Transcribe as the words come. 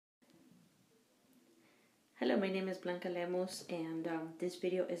Hello, my name is Blanca Lemos, and this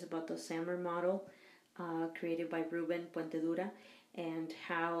video is about the SAMR model created by Ruben Puentedura and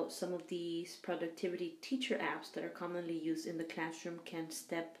how some of these productivity teacher apps that are commonly used in the classroom can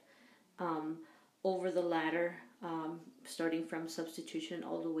step over the ladder, starting from substitution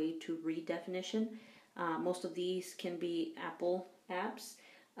all the way to redefinition. Most of these can be Apple apps,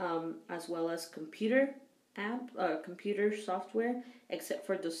 as well as computer software, except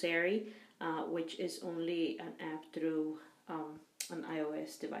for Doceri, which is only an app through an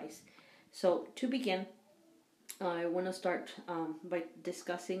iOS device. So to begin, I want to start by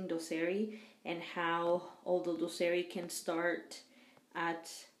discussing Doceri and how, although Doceri can start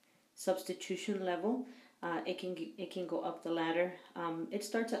at substitution level, it can go up the ladder. It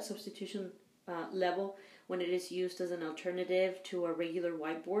starts at substitution level when it is used as an alternative to a regular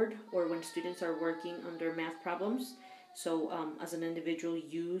whiteboard or when students are working under math problems. So as an individual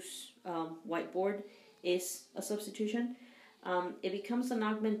use whiteboard is a substitution. It becomes an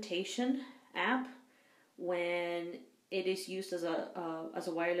augmentation app when it is used as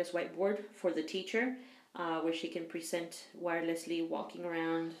a wireless whiteboard for the teacher, where she can present wirelessly walking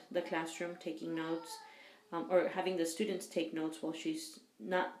around the classroom taking notes, or having the students take notes while she's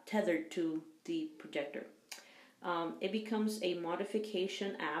not tethered to the projector. It becomes a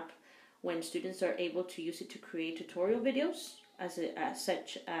modification app when students are able to use it to create tutorial videos,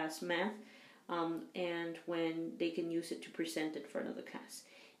 such as math, and when they can use it to present in front of the class.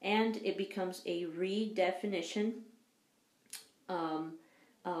 And it becomes a redefinition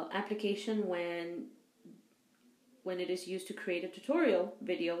application when it is used to create a tutorial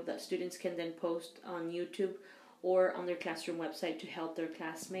video that students can then post on YouTube or on their classroom website to help their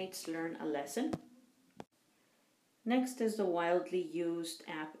classmates learn a lesson. Next is the widely used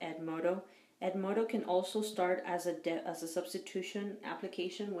app Edmodo. Edmodo can also start as a substitution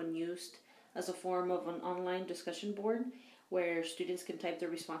application when used as a form of an online discussion board where students can type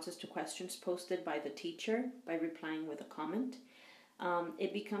their responses to questions posted by the teacher by replying with a comment.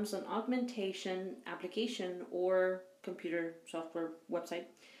 It becomes an augmentation application or computer software website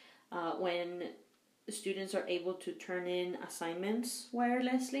when students are able to turn in assignments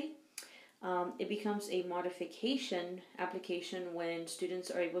wirelessly. It becomes a modification application when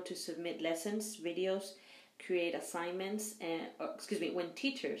students are able to submit lessons, videos, create assignments, when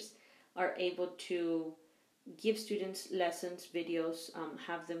teachers are able to give students lessons, videos,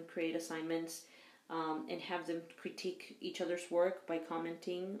 have them create assignments, and have them critique each other's work by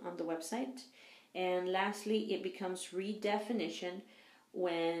commenting on the website. And lastly, it becomes redefinition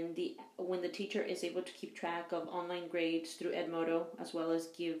when the teacher is able to keep track of online grades through Edmodo, as well as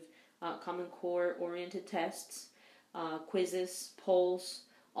give Common Core oriented tests, quizzes, polls,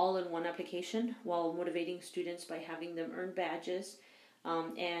 all in one application, while motivating students by having them earn badges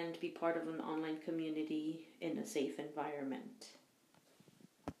and be part of an online community in a safe environment.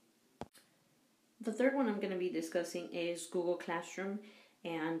 The third one I'm going to be discussing is Google Classroom.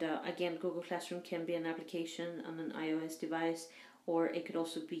 And again, Google Classroom can be an application on an iOS device, or it could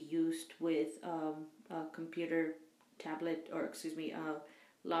also be used with a computer, tablet, or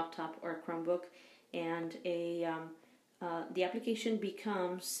laptop or Chromebook. And the application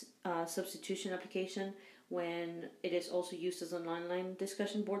becomes a substitution application when it is also used as an online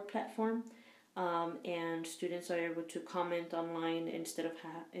discussion board platform, and students are able to comment online instead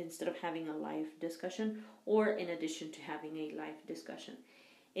of having a live discussion, or in addition to having a live discussion.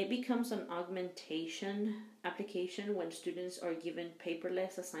 It becomes an augmentation application when students are given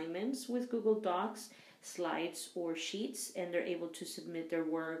paperless assignments with Google Docs, slides, or sheets, and they're able to submit their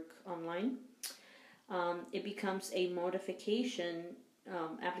work online. It becomes a modification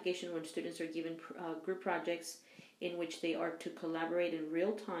application when students are given group projects in which they are to collaborate in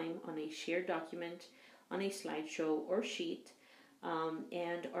real time on a shared document, on a slideshow or sheet,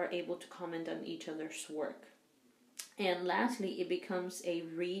 and are able to comment on each other's work. And lastly, it becomes a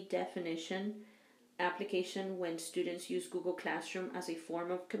redefinition application when students use Google Classroom as a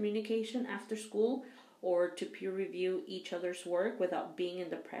form of communication after school, or to peer review each other's work without being in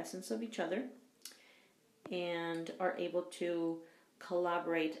the presence of each other, and are able to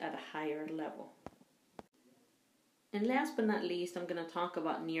collaborate at a higher level. And last but not least, I'm going to talk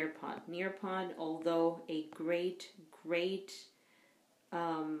about Nearpod. Nearpod, although a great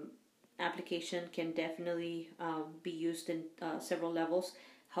application, can definitely be used in several levels.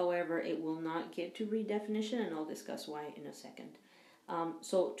 However, it will not get to redefinition, and I'll discuss why in a second.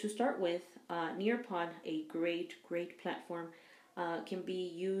 So to start with, Nearpod, a great platform, can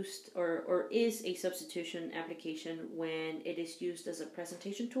be used or is a substitution application when it is used as a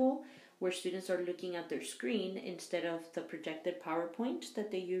presentation tool where students are looking at their screen instead of the projected PowerPoint that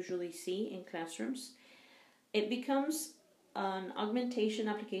they usually see in classrooms. It becomes an augmentation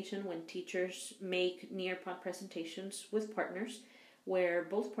application when teachers make Nearpod presentations with partners, where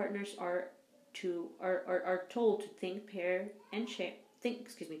both partners are told to think, pair, and share.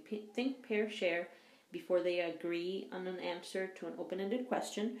 Think, pair, share before they agree on an answer to an open-ended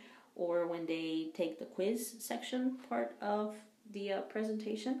question, or when they take the quiz section part of the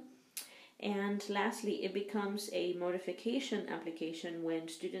presentation. And lastly, it becomes a modification application when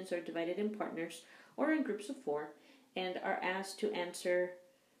students are divided in partners or in groups of 4 and are asked to answer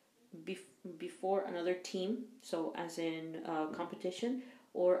before another team, so as in competition,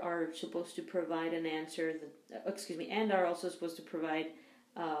 or are supposed to provide an answer and are also supposed to provide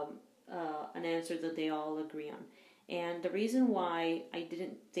an answer that they all agree on. And the reason why I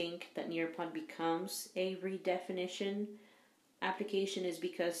didn't think that Nearpod becomes a redefinition application is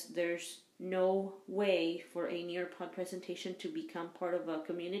because there's no way for a Nearpod presentation to become part of a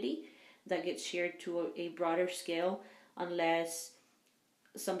community that gets shared to a broader scale unless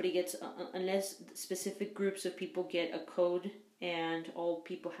unless specific groups of people get a code and all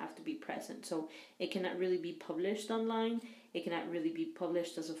people have to be present. So it cannot really be published online. It cannot really be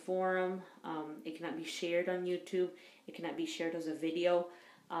published as a forum. It cannot be shared on YouTube. It cannot be shared as a video.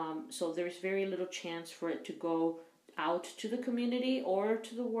 So there's very little chance for it to go out to the community or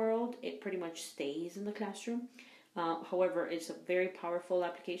to the world. It pretty much stays in the classroom. However, it's a very powerful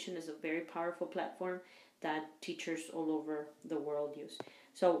application. It's a very powerful platform that teachers all over the world use.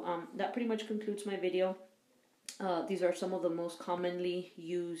 So that pretty much concludes my video. These are some of the most commonly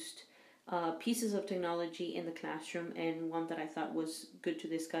used pieces of technology in the classroom, and one that I thought was good to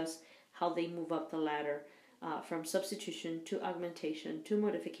discuss, how they move up the ladder from substitution to augmentation to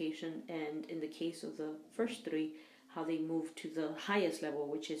modification, and in the case of the first 3, how they move to the highest level,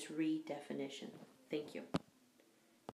 which is redefinition. Thank you.